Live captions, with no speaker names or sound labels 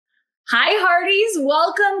Hi, Hearties.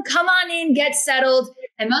 Welcome. Come on in, get settled,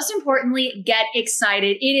 and most importantly, get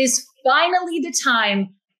excited. It is finally the time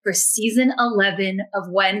for season 11 of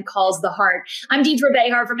When Calls the Heart. I'm Deidre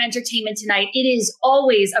Behar from Entertainment Tonight. It is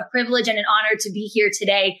always a privilege and an honor to be here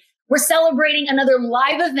today. We're celebrating another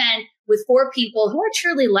live event with four people who are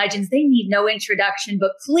truly legends. They need no introduction,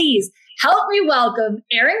 but please help me welcome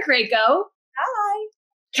Aaron Krakow. Hi.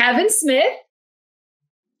 Kevin Smith,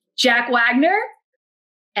 Jack Wagner,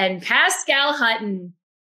 and Pascal Hutton.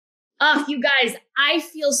 Oh, you guys, I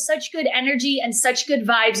feel such good energy and such good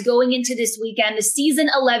vibes going into this weekend, the season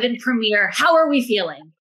 11 premiere. How are we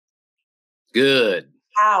feeling? Good.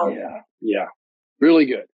 How? Yeah, really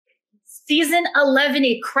good. Season 11,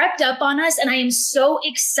 it crept up on us, and I am so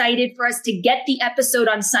excited for us to get the episode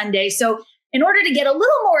on Sunday. So in order to get a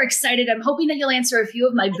little more excited, I'm hoping that you'll answer a few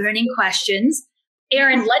of my burning questions.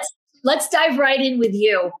 Aaron, let's dive right in with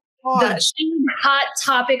you. The big hot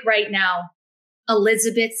topic right now,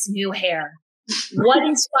 Elizabeth's new hair. What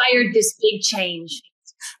inspired this big change?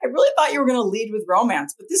 I really thought you were going to lead with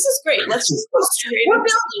romance, but this is great. Let's just go straight.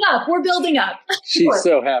 We're building up. She's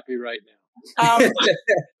so happy right now. What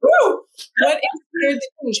inspired the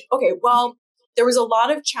change? Okay, well, there was a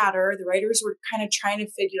lot of chatter. The writers were kind of trying to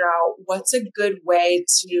figure out what's a good way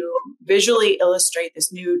to visually illustrate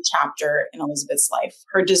this new chapter in Elizabeth's life,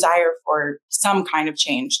 her desire for some kind of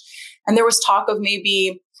change. And there was talk of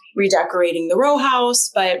maybe redecorating the row house,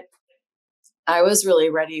 but I was really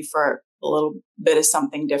ready for a little bit of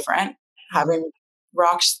something different, having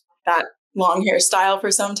rocked that long hairstyle for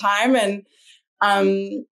some time.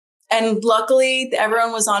 And luckily,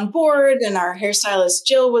 everyone was on board, and our hairstylist,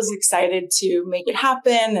 Jill, was excited to make it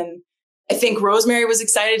happen. And I think Rosemary was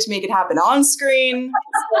excited to make it happen on screen.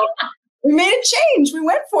 So we made a change. We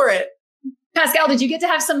went for it. Pascal, did you get to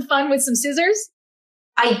have some fun with some scissors?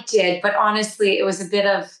 I did, but honestly, it was a bit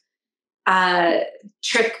of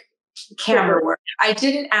trick camera work. I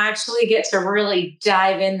didn't actually get to really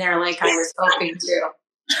dive in there like I was hoping to.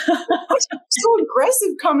 So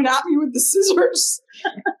aggressive coming at me with the scissors.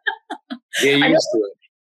 Get used to it.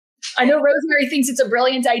 I know Rosemary thinks it's a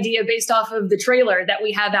brilliant idea based off of the trailer that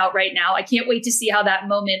we have out right now. I can't wait to see how that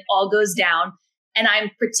moment all goes down. And I'm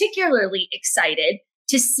particularly excited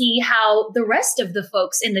to see how the rest of the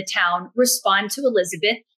folks in the town respond to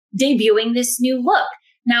Elizabeth debuting this new look.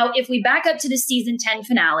 Now, if we back up to the season 10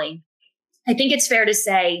 finale, I think it's fair to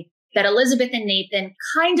say that Elizabeth and Nathan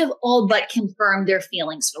kind of all but confirmed their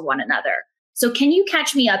feelings for one another. So can you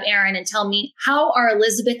catch me up, Aaron, and tell me, how are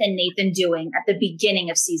Elizabeth and Nathan doing at the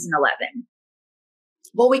beginning of season 11?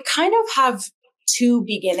 Well, we kind of have two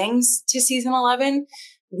beginnings to season 11.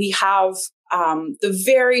 We have the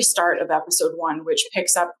very start of episode 1, which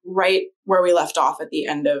picks up right where we left off at the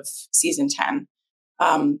end of season 10.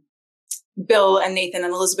 Bill and Nathan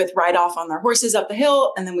and Elizabeth ride off on their horses up the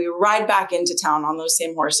hill, and then we ride back into town on those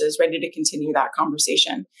same horses, ready to continue that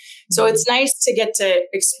conversation. So it's nice to get to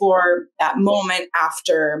explore that moment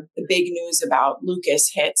after the big news about Lucas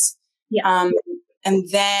hits. Yeah. And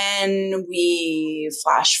then we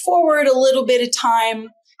flash forward a little bit of time.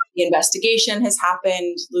 The investigation has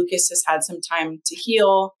happened. Lucas has had some time to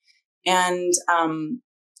heal. And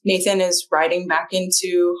Nathan is riding back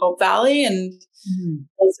into Hope Valley, and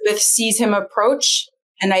Elizabeth sees him approach.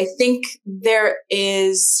 And I think there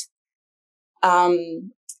is a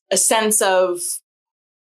sense of,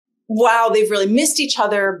 wow, they've really missed each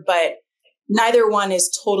other, but neither one is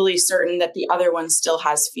totally certain that the other one still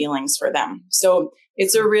has feelings for them. So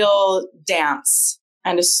it's a real dance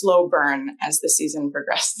and a slow burn as the season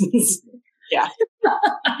progresses. Yeah.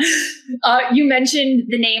 You mentioned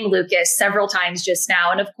the name Lucas several times just now.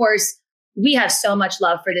 And of course, we have so much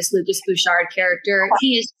love for this Lucas Bouchard character.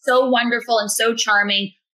 He is so wonderful and so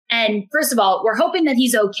charming. And first of all, we're hoping that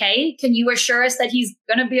he's okay. Can you assure us that he's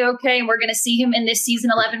going to be okay and we're going to see him in this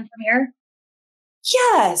season 11 premiere?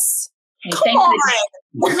 Yes. Okay, Come on.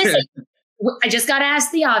 Listen, I just got to ask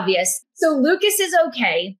the obvious. So Lucas is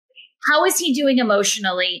okay. How is he doing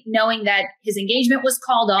emotionally, knowing that his engagement was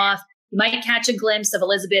called off? You might catch a glimpse of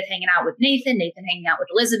Elizabeth hanging out with Nathan, Nathan hanging out with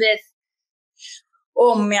Elizabeth.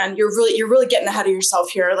 Oh man, you're really getting ahead of yourself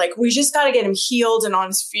here. Like, we just got to get him healed and on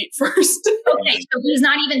his feet first. Okay, so he's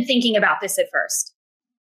not even thinking about this at first.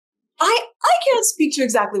 I can't speak to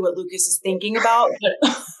exactly what Lucas is thinking about,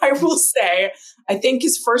 but I will say, I think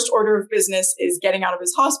his first order of business is getting out of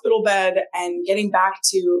his hospital bed and getting back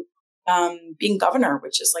to being governor,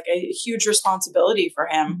 which is like a huge responsibility for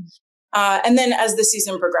him. And then as the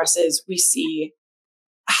season progresses, we see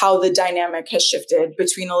how the dynamic has shifted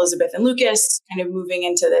between Elizabeth and Lucas, kind of moving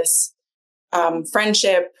into this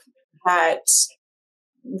friendship that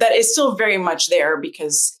is still very much there,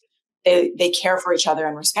 because they care for each other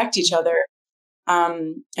and respect each other.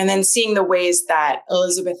 And then seeing the ways that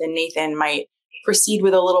Elizabeth and Nathan might proceed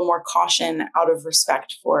with a little more caution out of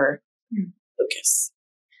respect for Lucas.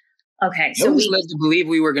 Okay. So I was led to believe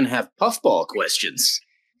we were going to have puffball questions.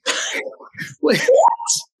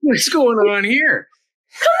 What's going on here?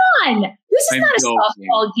 Come on. This is not a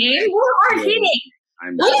softball game. We're hard hitting.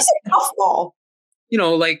 What is a puffball?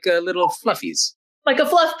 Like little fluffies. Like a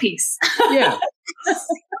fluff piece. Yeah.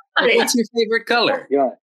 What's your favorite color? Yeah.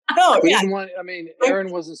 No, yeah.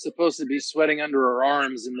 Erin wasn't supposed to be sweating under her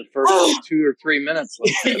arms in the first 2 or 3 minutes.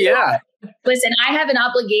 Yeah. Listen, I have an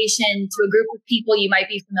obligation to a group of people you might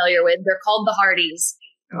be familiar with. They're called the Hardys.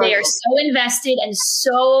 They are so invested and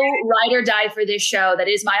so ride or die for this show that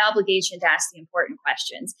it is my obligation to ask the important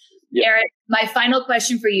questions. Yeah. Erin, my final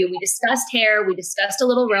question for you. We discussed hair. We discussed a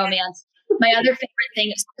little romance. My other favorite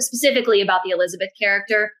thing, specifically about the Elizabeth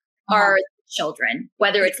character, are children,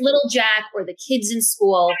 whether it's little Jack or the kids in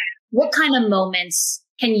school. What kind of moments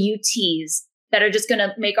can you tease that are just going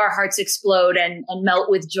to make our hearts explode and melt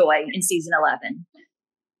with joy in season 11?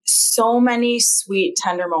 So many sweet,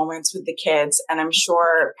 tender moments with the kids. And I'm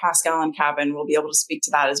sure Pascal and Kevin will be able to speak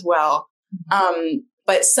to that as well.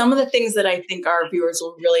 But some of the things that I think our viewers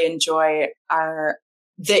will really enjoy are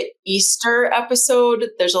the Easter episode.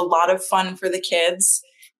 There's a lot of fun for the kids.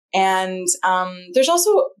 And there's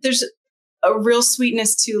a real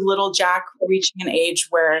sweetness to little Jack reaching an age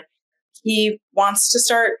where he wants to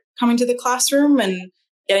start coming to the classroom and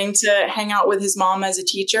getting to hang out with his mom as a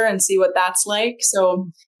teacher and see what that's like. So,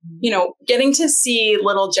 getting to see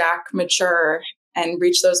little Jack mature and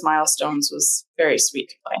reach those milestones was very sweet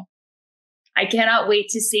to play. I cannot wait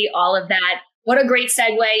to see all of that. What a great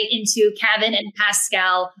segue into Kevin and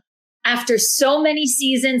Pascal. After so many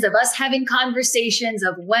seasons of us having conversations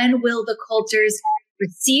of when will the Coulters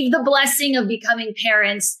receive the blessing of becoming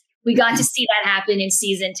parents, we got to see that happen in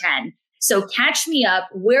season 10. So catch me up.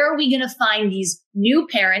 Where are we going to find these new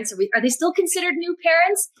parents? Are they still considered new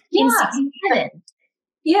parents in season 7?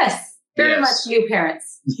 Yes, very much new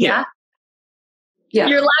parents. Yeah. You're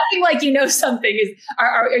laughing like you know something.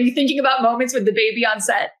 Are you thinking about moments with the baby on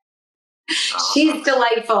set? She's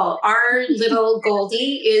delightful. Our little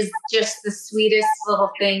Goldie is just the sweetest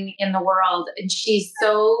little thing in the world. And she's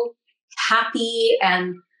so happy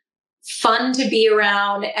and fun to be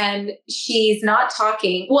around. And she's not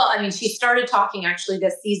talking. Well, she started talking actually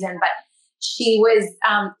this season, but she was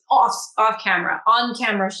off camera. On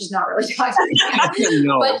camera, she's not really talking.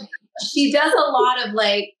 No. But she does a lot of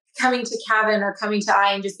coming to Kevin or coming to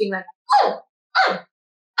I and just being like,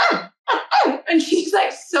 and she's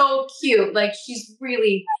so cute. She's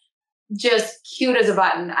really just cute as a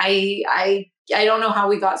button. I don't know how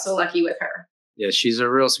we got so lucky with her. Yeah, she's a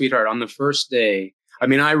real sweetheart. On the first day, I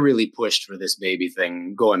really pushed for this baby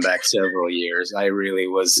thing going back several years. I really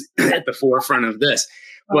was at the forefront of this.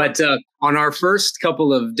 But on our first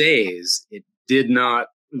couple of days, it did not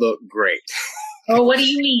look great. Oh, what do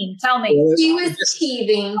you mean? Tell me. She was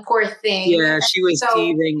teething, poor thing. Yeah, she was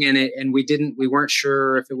teething, and we weren't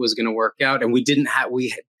sure if it was going to work out, and we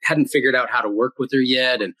hadn't figured out how to work with her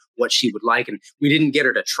yet, and what she would like, and we didn't get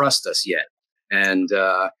her to trust us yet. And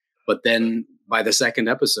but then by the second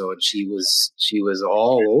episode, she was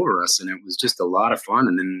all over us, and it was just a lot of fun,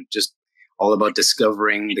 and then just all about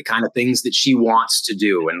discovering the kind of things that she wants to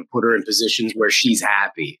do, and put her in positions where she's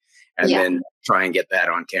happy, and then try and get that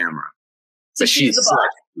on camera. So she's the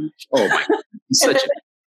boss. Oh my God. Such a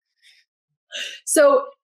So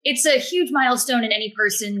it's a huge milestone in any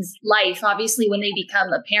person's life, obviously, when they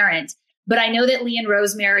become a parent. But I know that Lee and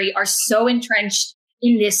Rosemary are so entrenched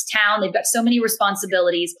in this town. They've got so many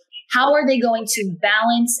responsibilities. How are they going to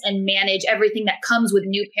balance and manage everything that comes with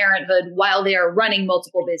new parenthood while they are running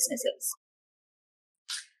multiple businesses?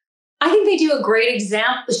 I think they do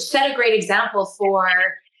set a great example for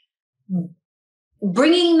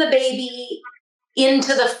bringing the baby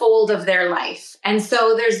into the fold of their life. And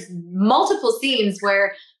so there's multiple scenes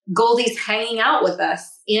where Goldie's hanging out with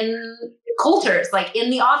us in Coulters, in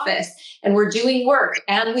the office, and we're doing work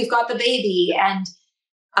and we've got the baby. And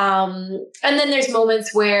then there's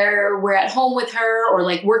moments where we're at home with her or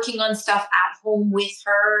working on stuff at home with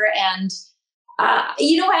her. And,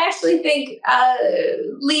 I actually think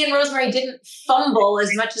Lee and Rosemary didn't fumble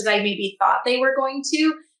as much as I maybe thought they were going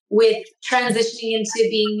to with transitioning into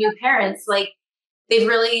being new parents. They've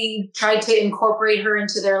really tried to incorporate her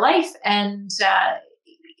into their life, and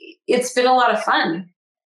it's been a lot of fun.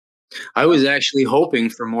 I was actually hoping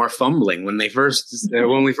for more fumbling when we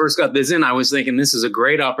first got this in. I was thinking this is a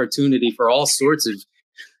great opportunity for all sorts of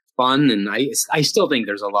fun, and I still think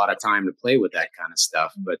there's a lot of time to play with that kind of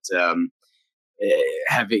stuff. But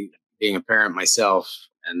being a parent myself,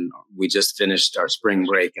 and we just finished our spring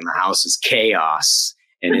break, and the house is chaos.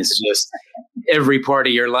 And it's just every part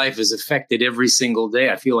of your life is affected every single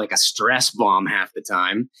day. I feel like a stress bomb half the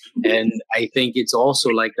time. And I think it's also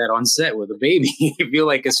like that on set with a baby. You feel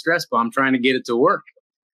like a stress bomb trying to get it to work.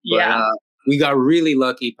 Yeah. But, we got really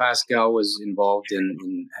lucky. Pascal was involved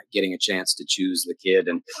in getting a chance to choose the kid.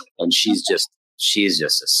 And she's just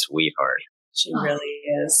a sweetheart. She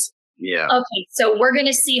really is. Yeah. Okay, so we're going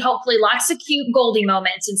to see hopefully lots of cute Goldie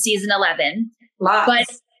moments in season 11. Lots. But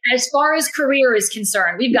as far as career is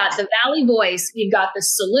concerned, we've got the Valley Voice, we've got the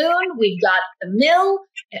Saloon, we've got the Mill.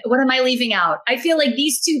 What am I leaving out? I feel like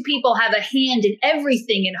these two people have a hand in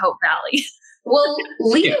everything in Hope Valley. Well,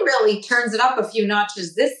 Lee really turns it up a few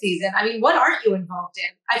notches this season. I mean, what aren't you involved in?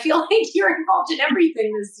 I feel like you're involved in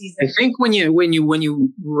everything this season. I think when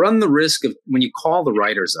you run the risk of, when you call the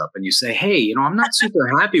writers up and you say, hey, I'm not super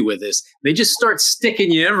happy with this, they just start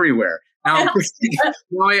sticking you everywhere. Now,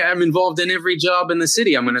 I'm involved in every job in the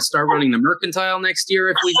city. I'm going to start running the Mercantile next year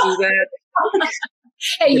if we do that.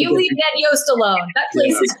 Hey, you leave Ned Yost alone. That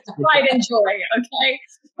place is pride and joy, okay?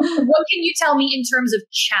 What can you tell me in terms of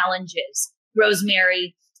challenges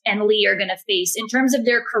Rosemary and Lee are going to face in terms of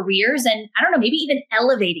their careers and, I don't know, maybe even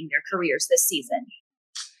elevating their careers this season?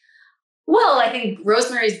 Well, I think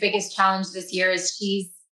Rosemary's biggest challenge this year is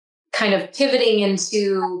she's kind of pivoting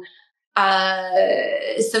into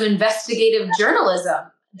some investigative journalism.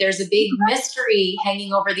 There's a big mystery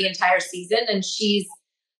hanging over the entire season, and she's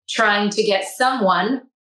trying to get someone,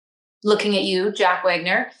 looking at you, Jack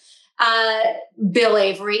Wagner, Bill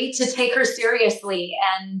Avery, to take her seriously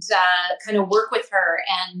and kind of work with her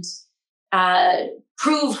and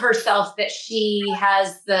prove herself that she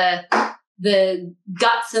has the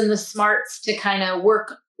guts and the smarts to kind of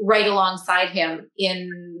work right alongside him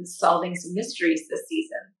in solving some mysteries this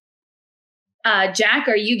season. Jack,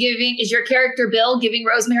 is your character Bill giving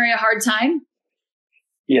Rosemary a hard time?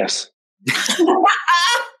 Yes. Gives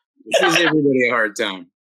everybody a hard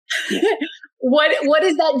time. What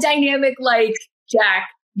is that dynamic like, Jack?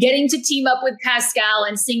 Getting to team up with Pascal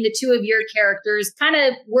and seeing the two of your characters kind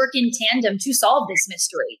of work in tandem to solve this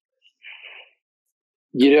mystery.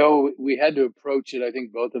 We had to approach it. I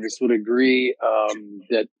think both of us would agree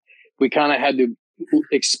that we kind of had to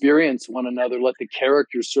experience one another, let the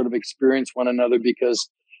characters sort of experience one another, because,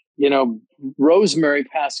 Rosemary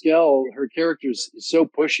Pascal, her character is so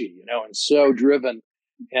pushy, and so driven,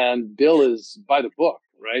 and Bill is by the book,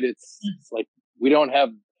 right? It's like we don't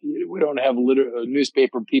have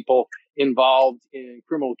newspaper people involved in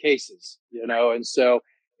criminal cases, and so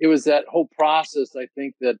it was that whole process, I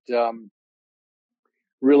think, that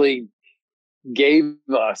really gave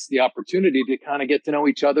us the opportunity to kind of get to know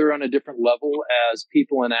each other on a different level as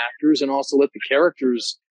people and actors, and also let the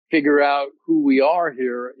characters figure out who we are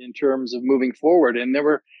here in terms of moving forward. And there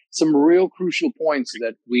were some real crucial points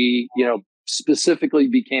that we, specifically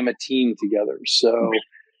became a team together. So,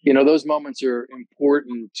 those moments are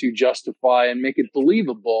important to justify and make it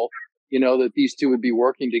believable, that these two would be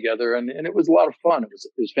working together. And it was a lot of fun. It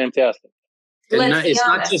was fantastic. It's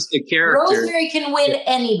not just the character. Rosemary can win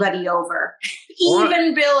anybody over,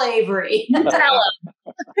 even Bill Avery. Tell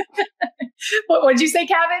him. What did you say,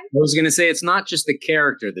 Kevin? I was going to say it's not just the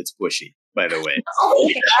character that's pushy, by the way. Oh,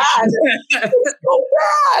 God. It's so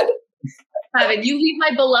bad. Kevin, you leave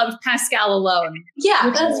my beloved Pascal alone. Yeah,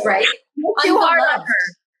 that's right. Too hard on her.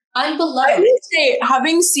 I'm I beloved. would say,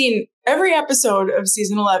 having seen every episode of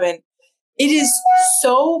season 11, it is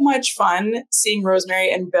so much fun seeing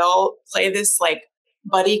Rosemary and Bill play this like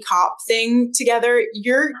buddy cop thing together.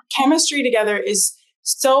 Your chemistry together is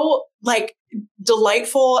so like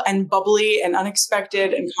delightful and bubbly and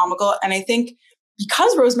unexpected and comical. And I think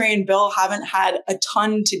because Rosemary and Bill haven't had a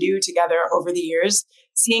ton to do together over the years,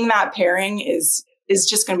 seeing that pairing is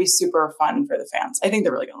just going to be super fun for the fans. I think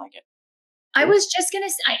they're really going to like it. I was just going to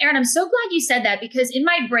say, Erin, I'm so glad you said that, because in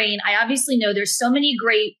my brain, I obviously know there's so many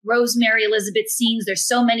great Rosemary, Elizabeth scenes. There's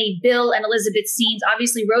so many Bill and Elizabeth scenes,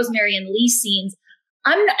 obviously Rosemary and Lee scenes.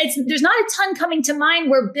 There's not a ton coming to mind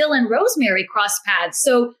where Bill and Rosemary cross paths.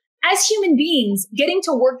 So as human beings, getting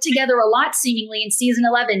to work together a lot seemingly in season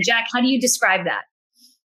 11, Jack, how do you describe that?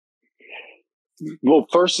 Well,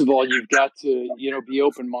 first of all, you've got to, be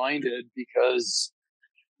open-minded, because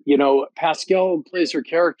Pascal plays her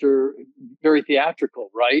character very theatrical,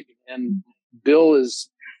 right? And Bill is,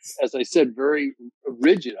 as I said, very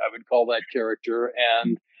rigid, I would call that character,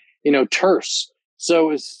 and, terse. So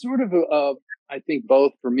it's sort of I think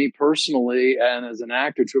both for me personally and as an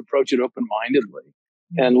actor, to approach it open-mindedly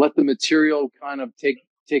and let the material kind of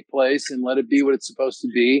take place and let it be what it's supposed to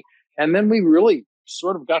be. And then we really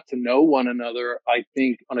sort of got to know one another, I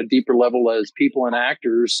think, on a deeper level as people and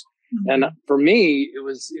actors. And for me, it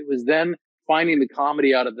was then finding the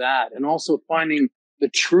comedy out of that, and also finding the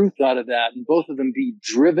truth out of that, and both of them be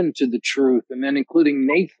driven to the truth, and then including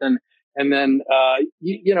Nathan. And then,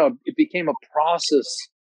 it became a process,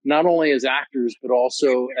 not only as actors, but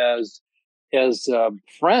also as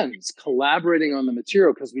friends collaborating on the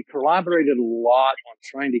material, because we collaborated a lot on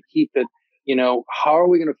trying to keep it, how are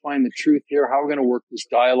we going to find the truth here? How are we going to work this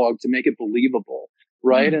dialogue to make it believable?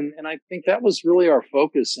 Right. And I think that was really our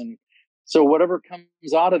focus. And so whatever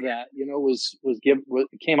comes out of that,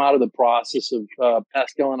 came out of the process of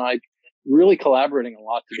Pascal and I really collaborating a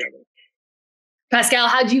lot together. Pascal,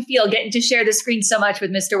 how do you feel getting to share the screen so much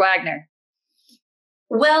with Mr. Wagner?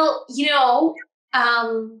 Well, no.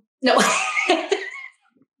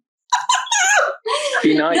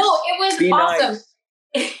 Be nice. No, it was Be awesome.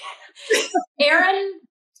 Nice. Erin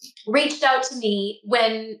reached out to me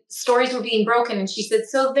when stories were being broken, and she said,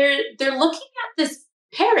 so they're looking at this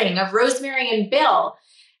pairing of Rosemary and Bill.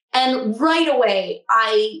 And right away,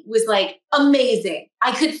 I was like, amazing.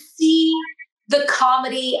 I could see the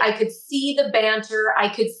comedy. I could see the banter. I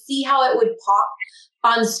could see how it would pop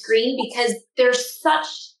on screen, because they're such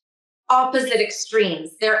opposite extremes.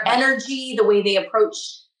 Their energy, the way they approach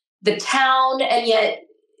the town, and yet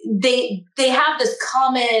they have this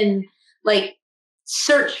common, like,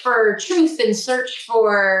 search for truth and search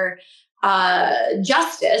for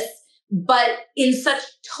justice, but in such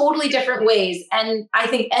totally different ways. And I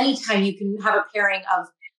think anytime you can have a pairing of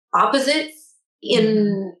opposites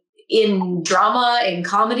in drama, in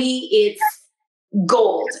comedy, it's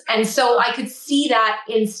gold. And so I could see that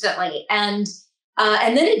instantly. And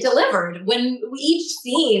then it delivered when each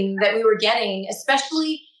scene that we were getting,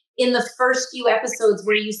 especially in the first few episodes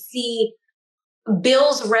where you see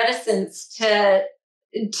Bill's reticence to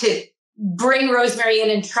bring Rosemary in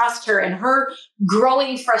and trust her, and her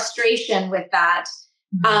growing frustration with that.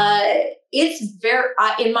 It's very,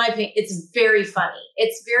 in my opinion, it's very funny.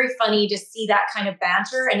 It's very funny to see that kind of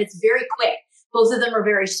banter, and it's very quick. Both of them are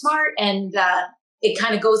very smart, and it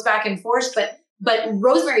kind of goes back and forth. But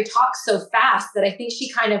Rosemary talks so fast that I think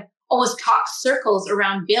she kind of almost talks circles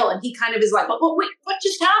around Bill, and he kind of is like, "Well, wait, what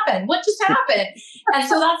just happened? What just happened?" And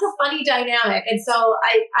so that's a funny dynamic. And so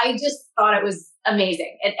I just thought it was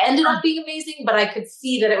amazing. It ended up being amazing, but I could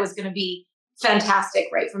see that it was going to be fantastic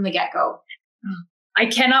right from the get-go. I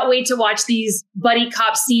cannot wait to watch these buddy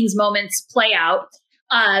cop scenes moments play out.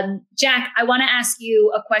 Jack, I want to ask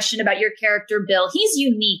you a question about your character, Bill. He's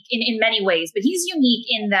unique in many ways, but he's unique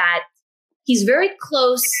in that he's very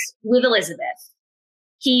close with Elizabeth.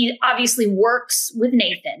 He obviously works with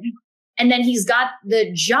Nathan, and then he's got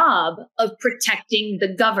the job of protecting the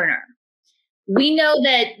governor. We know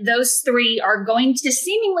that those three are going to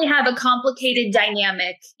seemingly have a complicated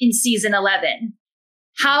dynamic in season 11.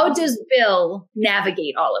 How does Bill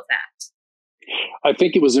navigate all of that? I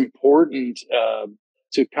think it was important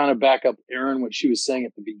to kind of back up Erin, what she was saying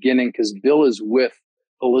at the beginning, because Bill is with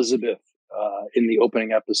Elizabeth in the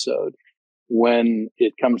opening episode when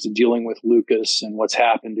it comes to dealing with Lucas and what's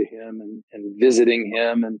happened to him, and visiting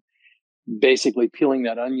him, and basically peeling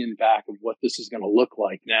that onion back of what this is going to look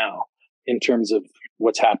like now in terms of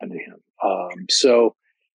what's happened to him. So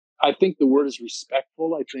I think the word is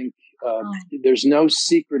respectful. I think there's no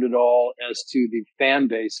secret at all as to the fan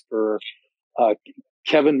base for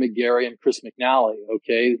Kevin McGarry and Chris McNally,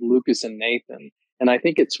 okay, Lucas and Nathan. And I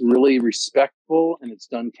think it's really respectful, and it's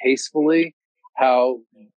done tastefully, how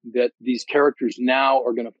that these characters now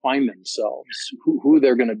are going to find themselves, who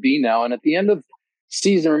they're going to be now. And at the end of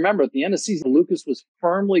season, remember, at the end of season, Lucas was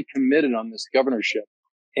firmly committed on this governorship.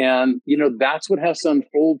 And, that's what has to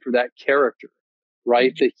unfold for that character,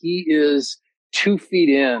 right? That he is 2 feet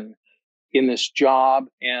in this job,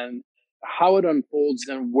 and how it unfolds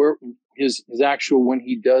then, where his actual, when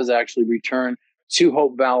he does actually return to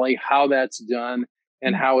Hope Valley, how that's done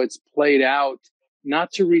and how it's played out,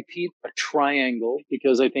 not to repeat a triangle,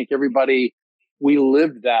 because I think we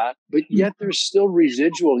lived that, but yet there's still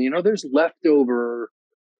residual, there's leftover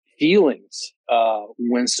feelings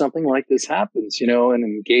when something like this happens, an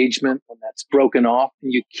engagement, when that's broken off,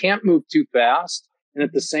 and you can't move too fast. And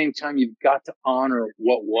at the same time, you've got to honor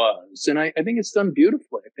what was. And I think it's done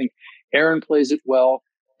beautifully. I think Erin plays it well.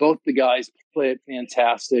 Both the guys play it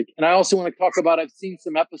fantastic. And I also want to talk about, I've seen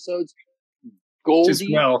some episodes,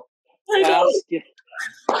 Goldie,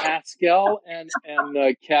 Pascal and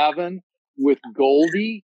Kevin with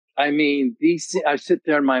Goldie. I mean, I sit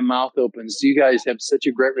there and my mouth opens. You guys have such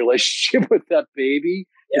a great relationship with that baby.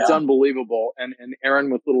 Yeah. It's unbelievable. And Erin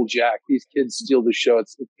with little Jack. These kids steal the show.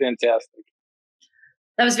 It's fantastic.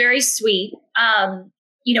 That was very sweet.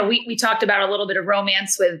 We talked about a little bit of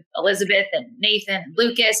romance with Elizabeth and Nathan and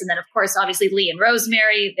Lucas. And then, of course, obviously Lee and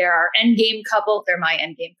Rosemary. They're our endgame couple. They're my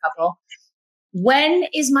endgame couple. When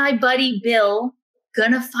is my buddy Bill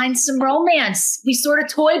gonna find some romance? We sort of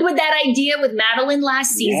toyed with that idea with Madeline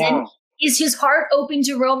last season. Yeah. Is his heart open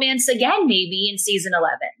to romance again, maybe in season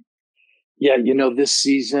 11? Yeah, this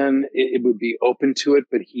season it would be open to it,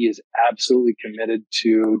 but he is absolutely committed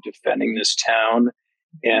to defending this town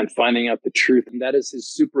and finding out the truth. And that is his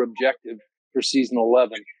super objective for season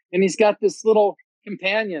 11. And he's got this little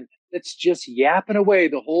companion that's just yapping away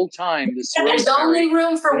the whole time. There's only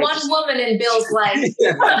room for one woman in Bill's life.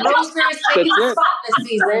 Rosemary's taking the spot this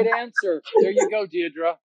season. Great answer. There you go,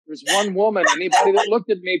 Deirdre. There's one woman. Anybody that looked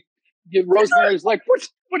at me, Rosemary's like, what?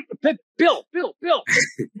 Bill.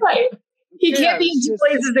 Right. He can't be in two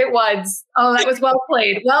places at once. Oh, that was well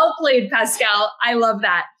played. Well played, Pascal. I love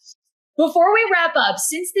that. Before we wrap up,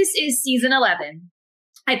 since this is season 11,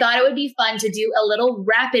 I thought it would be fun to do a little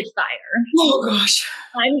rapid fire. Oh gosh.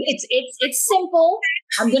 It's simple.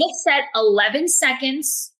 I'm going to set 11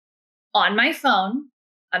 seconds on my phone.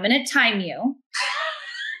 I'm going to time you.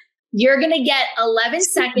 You're going to get 11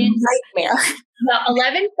 seconds. Nightmare.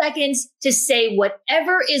 11 seconds to say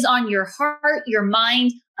whatever is on your heart, your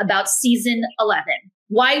mind about season 11.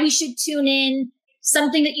 Why we should tune in,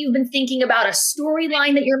 something that you've been thinking about, a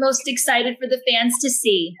storyline that you're most excited for the fans to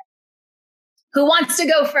see. Who wants to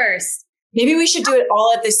go first? Maybe we should do it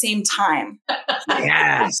all at the same time.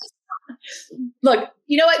 Yes. Look,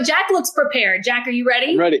 you know what? Jack looks prepared. Jack, are you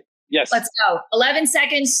ready? I'm ready. Yes. Let's go. 11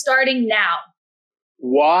 seconds starting now.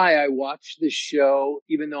 Why I watch this show,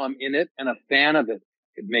 even though I'm in it and a fan of it.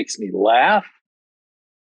 It makes me laugh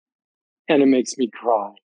and it makes me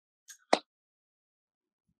cry.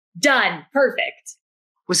 Done. Perfect.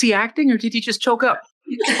 Was he acting or did he just choke up?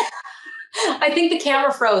 I think the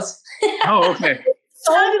camera froze. Oh, okay.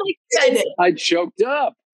 I choked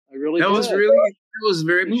up. I really did. That was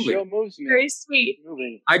very moving. The show moves me. Very sweet.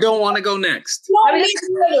 Moving. I don't want to go next.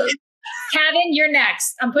 Kevin, you're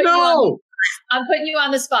next. I'm putting you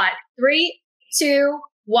on the spot. 3, 2,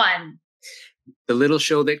 1. The little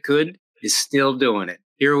show that could is still doing it.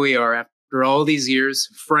 Here we are after all these years,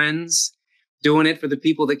 friends, doing it for the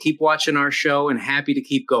people that keep watching our show and happy to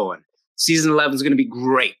keep going. Season 11 is going to be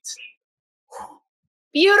great.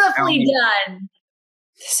 Beautifully done.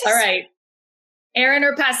 All right. Aaron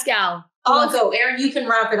or Pascal? I'll go. Aaron, you can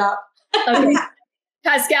wrap it up. Okay.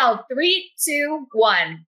 Pascal, 3, 2,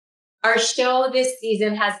 1. Our show this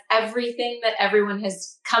season has everything that everyone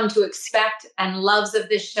has come to expect and loves of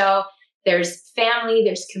this show. There's family,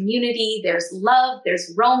 there's community, there's love,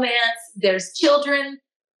 there's romance, there's children.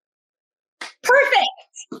 Perfect.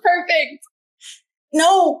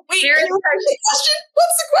 No, wait.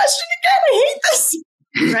 What's the question again? I hate this.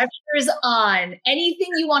 Pressure's on. Anything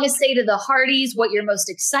you want to say to the Hardys, what you're most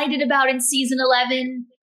excited about in season 11?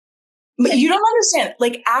 But you don't understand.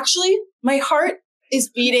 Like, actually, my heart is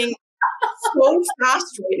beating so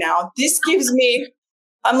fast right now. This gives me,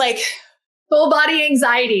 I'm like, full body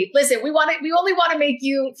anxiety. Listen, we only want to make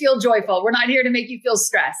you feel joyful. We're not here to make you feel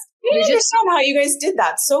stressed. I don't understand how you guys did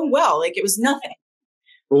that so well. Like, it was nothing.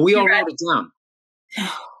 Well, we all wrote it down.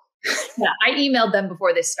 Yeah, I emailed them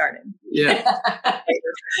before this started. Yeah.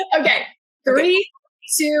 Okay. 3,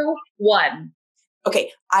 2, 1.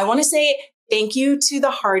 Okay. I want to say thank you to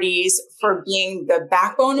the Hardys for being the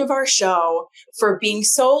backbone of our show, for being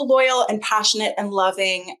so loyal and passionate and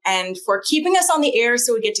loving, and for keeping us on the air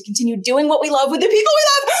so we get to continue doing what we love with the people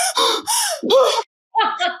we love.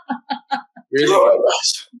 Really?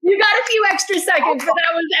 You got a few extra seconds, but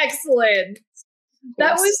that was excellent.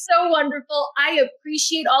 That was so wonderful. I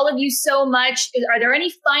appreciate all of you so much. Are there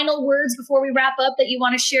any final words before we wrap up that you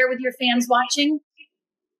want to share with your fans watching?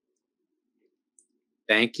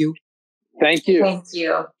 Thank you. Thank you.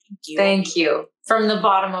 From the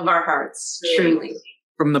bottom of our hearts, truly.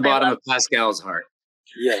 From the bottom of Pascal's heart.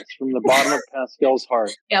 Yes, from the bottom of Pascal's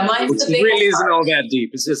heart. Yeah, mine's the biggest really isn't heart. all that deep.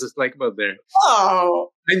 It's just like about there. Oh.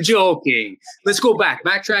 I'm joking. Let's go back.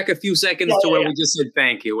 Backtrack a few seconds to where we just said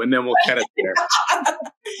thank you, and then we'll cut it there.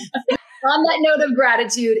 On that note of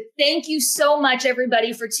gratitude, thank you so much,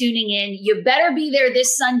 everybody, for tuning in. You better be there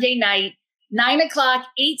this Sunday night, 9:00,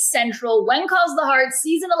 8 Central, When Calls the Heart,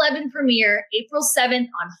 Season 11 premiere, April 7th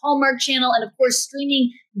on Hallmark Channel, and of course,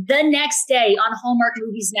 streaming the next day on Hallmark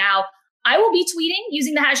Movies Now. I will be tweeting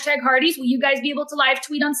using the hashtag Hardys. Will you guys be able to live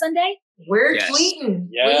tweet on Sunday? We're Yes. tweeting.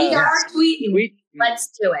 Yes. We are tweeting. Tweet. Let's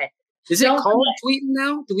do it. Is it called tweeting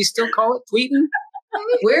now? Do we still call it tweeting?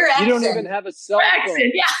 We're You don't accent. even have a cell phone.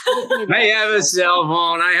 Accent, yeah. I have a cell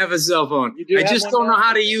phone. I have a cell phone. You do I have just one don't know now?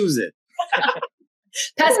 how to use it.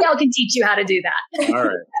 Pascal can teach you how to do that. All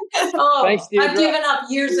right. Oh, Thanks, Deirdre. I've given up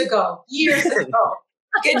years ago. Years ago.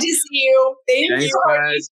 Good to see you. Thank Thanks, you.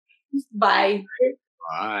 guys. Bye.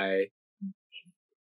 Bye.